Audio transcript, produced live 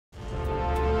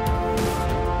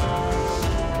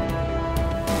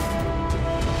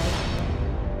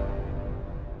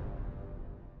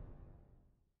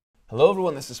Hello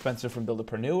everyone, this is Spencer from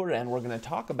Buildapreneur, and we're going to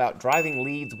talk about driving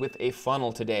leads with a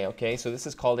funnel today, okay? So this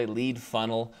is called a lead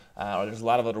funnel, or there's a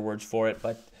lot of other words for it,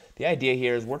 but the idea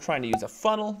here is we're trying to use a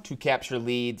funnel to capture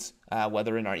leads,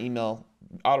 whether in our email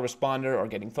autoresponder or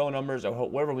getting phone numbers or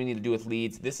whatever we need to do with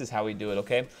leads. This is how we do it,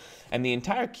 okay? And the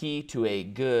entire key to a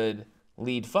good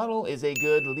lead funnel is a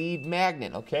good lead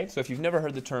magnet, okay? So if you've never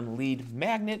heard the term lead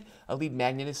magnet, a lead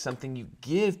magnet is something you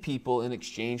give people in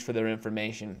exchange for their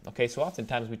information, okay? So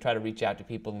oftentimes we try to reach out to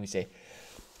people and we say,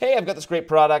 hey, I've got this great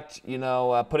product,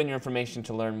 put in your information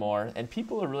to learn more. And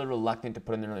people are really reluctant to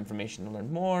put in their information to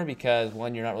learn more because,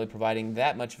 one, you're not really providing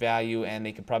that much value and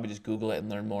they could probably just Google it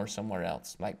and learn more somewhere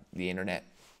else, like the internet.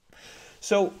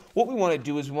 So what we want to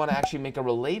do is we want to actually make a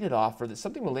related offer that's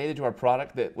something related to our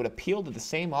product that would appeal to the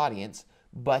same audience,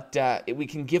 but we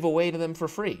can give away to them for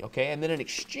free, okay? And then in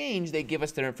exchange, they give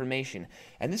us their information.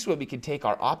 And this way we can take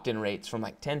our opt-in rates from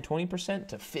like 10, 20%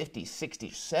 to 50,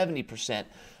 60, 70%,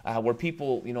 where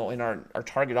people, in our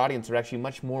target audience are actually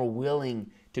much more willing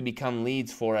to become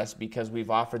leads for us because we've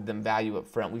offered them value up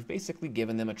front. We've basically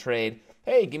given them a trade.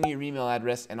 Hey, give me your email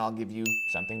address and I'll give you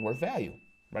something worth value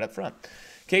right up front.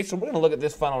 Okay, so we're going to look at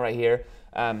this funnel right here.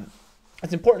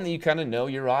 It's important that you kind of know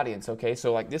your audience, okay?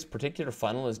 So like this particular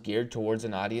funnel is geared towards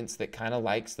an audience that kind of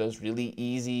likes those really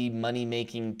easy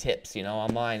money-making tips,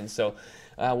 online. And so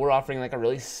we're offering like a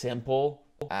really simple,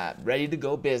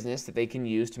 ready-to-go business that they can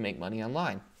use to make money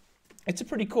online. It's a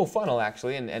pretty cool funnel,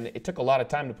 actually, and it took a lot of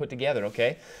time to put together,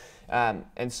 okay?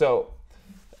 And so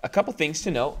a couple things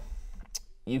to note.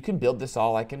 You can build this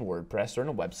all like in WordPress or in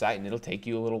a website, and it'll take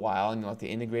you a little while, and you'll have to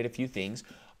integrate a few things.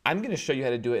 I'm going to show you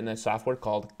how to do it in a software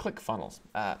called ClickFunnels.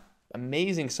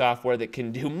 Amazing software that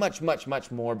can do much, much, much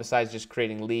more besides just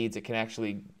creating leads. It can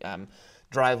actually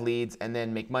drive leads and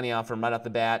then make money off them right off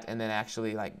the bat, and then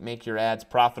actually like make your ads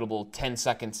profitable 10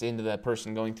 seconds into the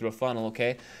person going through a funnel,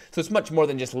 okay? So it's much more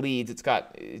than just leads.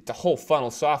 It's a whole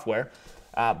funnel software.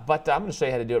 But I'm going to show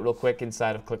you how to do it real quick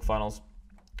inside of ClickFunnels.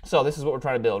 So this is what we're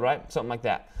trying to build, right? Something like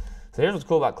that. So here's what's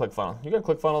cool about ClickFunnels. You go to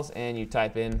ClickFunnels and you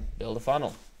type in build a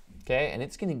funnel, okay? And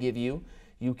it's going to give you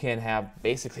can have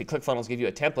basically ClickFunnels give you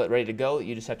a template ready to go that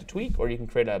you just have to tweak, or you can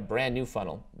create a brand new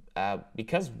funnel.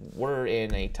 Because we're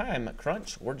in a time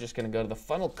crunch, we're just going to go to the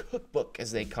funnel cookbook,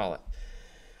 as they call it.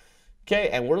 Okay,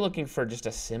 and we're looking for just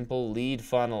a simple lead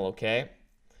funnel, okay?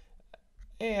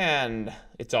 And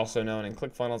it's also known in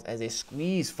ClickFunnels as a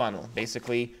squeeze funnel.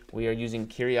 Basically, we are using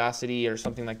Curiosity or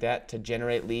something like that to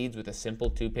generate leads with a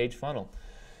simple 2-page funnel.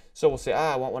 So we'll say,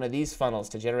 I want one of these funnels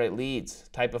to generate leads.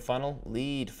 Type of funnel,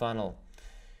 lead funnel.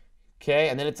 Okay,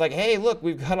 and then it's like, hey, look,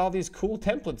 we've got all these cool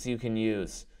templates you can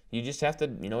use. You just have to,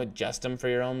 adjust them for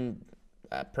your own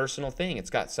personal thing.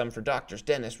 It's got some for doctors,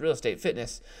 dentists, real estate,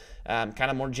 fitness, kind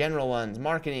of more general ones,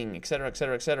 marketing, etc.,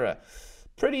 etc., etc.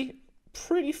 Pretty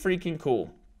freaking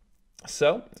cool.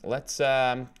 So let's,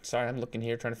 sorry, I'm looking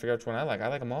here trying to figure out which one I like. I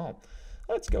like them all.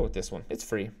 Let's go with this one. It's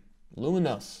free.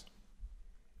 Luminos.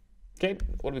 Okay,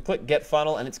 what do we click? Get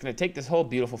funnel, and it's going to take this whole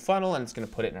beautiful funnel and it's going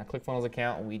to put it in our ClickFunnels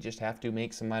account, and we just have to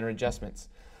make some minor adjustments.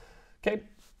 Okay.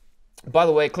 By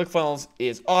the way, ClickFunnels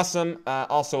is awesome,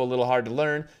 also a little hard to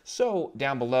learn. So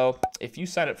down below, if you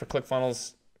sign up for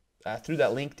ClickFunnels through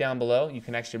that link down below, you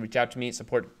can actually reach out to me at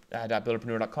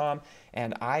support.buildapreneur.com,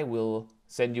 and I will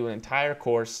send you an entire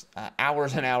course,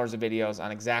 hours and hours of videos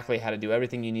on exactly how to do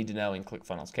everything you need to know in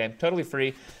ClickFunnels, okay? Totally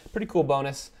free, pretty cool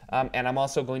bonus, and I'm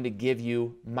also going to give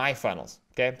you my funnels,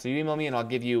 okay? So you email me and I'll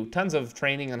give you tons of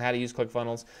training on how to use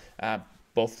ClickFunnels,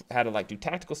 both how to do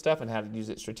tactical stuff and how to use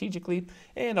it strategically,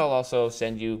 and I'll also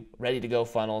send you ready-to-go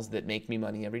funnels that make me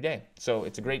money every day. So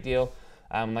it's a great deal.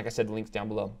 Like I said, the link's down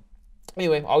below.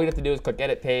 Anyway, all we have to do is click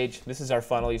edit page. This is our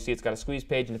funnel. You see it's got a squeeze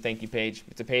page and a thank you page.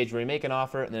 It's a page where we make an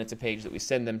offer, and then it's a page that we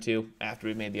send them to after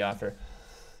we've made the offer.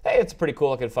 Hey, it's a pretty cool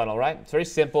looking funnel, right? It's very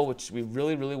simple, which we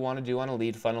really, really want to do on a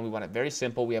lead funnel. We want it very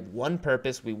simple. We have one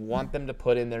purpose. We want them to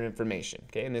put in their information.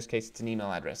 Okay, in this case, it's an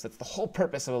email address. That's the whole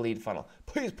purpose of a lead funnel.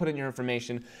 Please put in your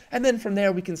information, and then from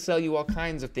there we can sell you all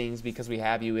kinds of things because we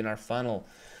have you in our funnel.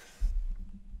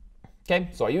 Okay,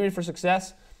 so are you ready for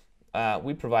success?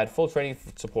 We provide full training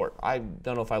support. I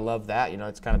don't know if I love that.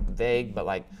 It's kind of vague, but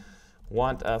like,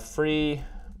 want a free,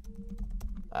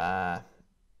 so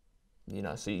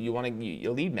you want a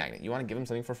lead magnet. You want to give them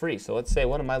something for free. So let's say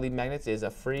one of my lead magnets is a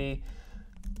free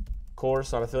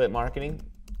course on affiliate marketing.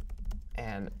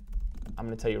 And I'm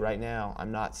going to tell you right now,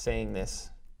 I'm not saying this.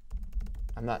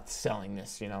 I'm not selling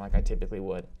this, like I typically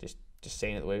would. Just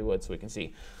saying it the way we would so we can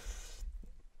see.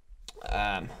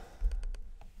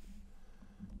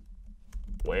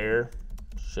 Where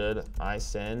should I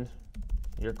send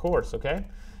your course, okay?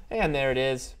 And there it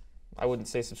is. I wouldn't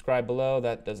say subscribe below.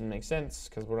 That doesn't make sense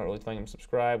because we're not really telling them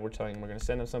subscribe. We're telling them we're going to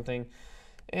send them something.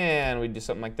 And we do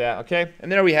something like that, okay? And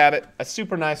there we have it, a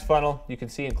super nice funnel. You can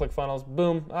see in ClickFunnels,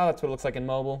 boom. Oh, that's what it looks like in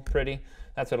mobile, pretty.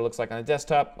 That's what it looks like on a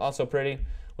desktop, also pretty.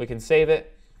 We can save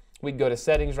it. We'd go to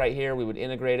settings right here. We would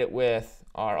integrate it with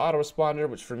our autoresponder,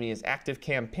 which for me is Active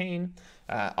Campaign.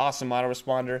 Awesome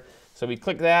autoresponder. So we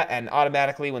click that, and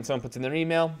automatically when someone puts in their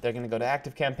email, they're going to go to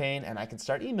Active Campaign, and I can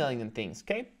start emailing them things,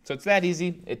 okay? So it's that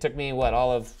easy. It took me, what,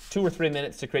 all of 2 or 3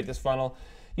 minutes to create this funnel.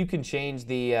 You can change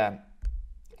the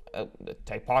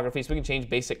typography, so we can change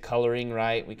basic coloring,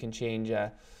 right? We can change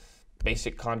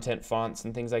basic content fonts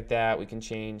and things like that. We can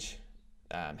change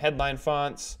headline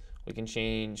fonts. We can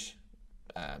change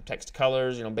text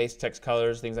colors, base text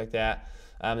colors, things like that.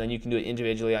 Then you can do it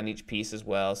individually on each piece as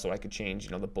well. So I could change,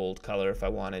 the bold color if I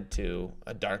wanted to,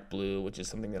 a dark blue, which is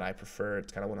something that I prefer.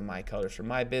 It's kind of one of my colors for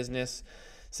my business.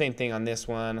 Same thing on this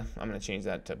one. I'm going to change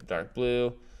that to dark blue.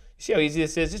 You see how easy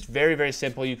this is? Just very, very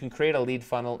simple. You can create a lead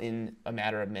funnel in a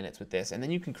matter of minutes with this. And then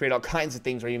you can create all kinds of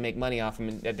things where you make money off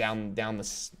them down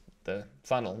the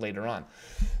funnel later on.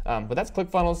 But that's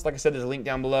ClickFunnels. Like I said, there's a link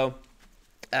down below.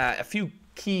 A few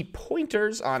key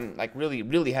pointers on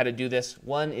really how to do this.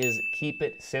 One is keep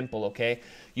it simple, okay?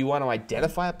 You want to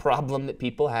identify a problem that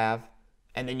people have,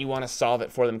 and then you want to solve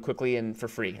it for them quickly and for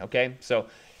free, okay? So,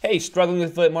 hey, struggling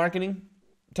with affiliate marketing?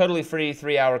 Totally free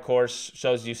 3-hour course,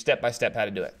 shows you step-by-step how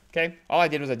to do it, okay? All I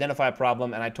did was identify a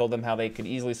problem, and I told them how they could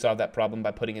easily solve that problem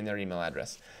by putting in their email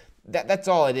address. That's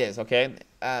all it is, okay?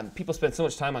 People spend so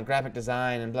much time on graphic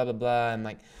design and blah, blah, blah, and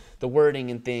like the wording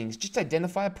and things. Just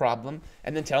identify a problem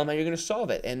and then tell them how you're going to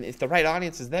solve it. And if the right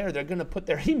audience is there, they're going to put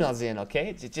their emails in,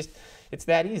 okay? It's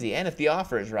that easy. And if the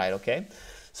offer is right, okay?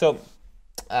 So,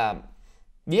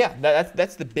 yeah,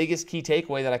 that's the biggest key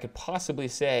takeaway that I could possibly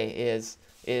say is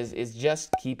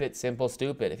just keep it simple,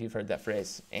 stupid, if you've heard that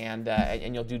phrase. And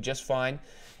you'll do just fine.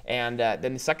 And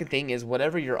then the second thing is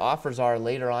whatever your offers are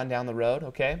later on down the road,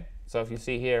 okay? So if you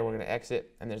see here, we're going to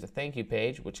exit, and there's a thank you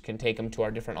page, which can take them to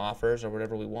our different offers or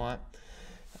whatever we want.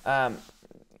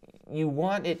 You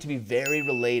want it to be very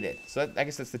related. So I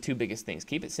guess that's the 2 biggest things.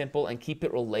 Keep it simple and keep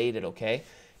it related, okay?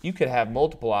 You could have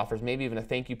multiple offers, maybe even a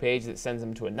thank you page that sends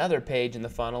them to another page in the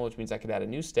funnel, which means I could add a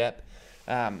new step.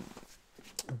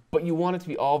 But you want it to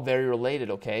be all very related,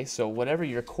 okay? So whatever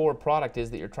your core product is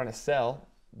that you're trying to sell,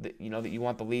 that you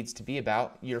want the leads to be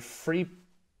about, your free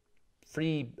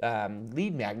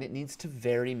lead magnet needs to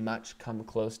very much come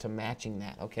close to matching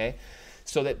that, okay?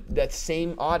 So that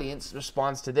same audience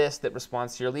responds to this that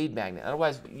responds to your lead magnet.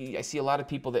 Otherwise, I see a lot of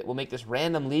people that will make this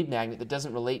random lead magnet that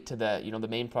doesn't relate to the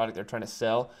main product they're trying to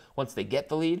sell once they get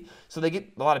the lead. So they get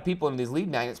a lot of people in these lead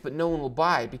magnets, but no one will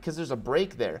buy because there's a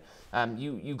break there.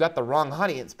 You got the wrong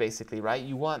audience, basically, right?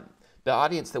 You want the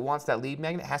audience that wants that lead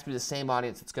magnet has to be the same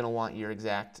audience that's going to want your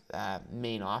exact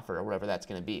main offer or whatever that's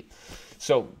going to be.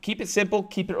 So keep it simple,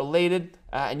 keep it related,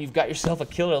 and you've got yourself a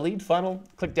killer lead funnel.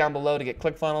 Click down below to get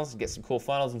ClickFunnels, get some cool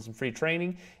funnels and some free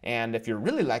training. And if you're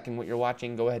really liking what you're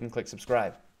watching, go ahead and click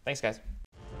subscribe. Thanks, guys.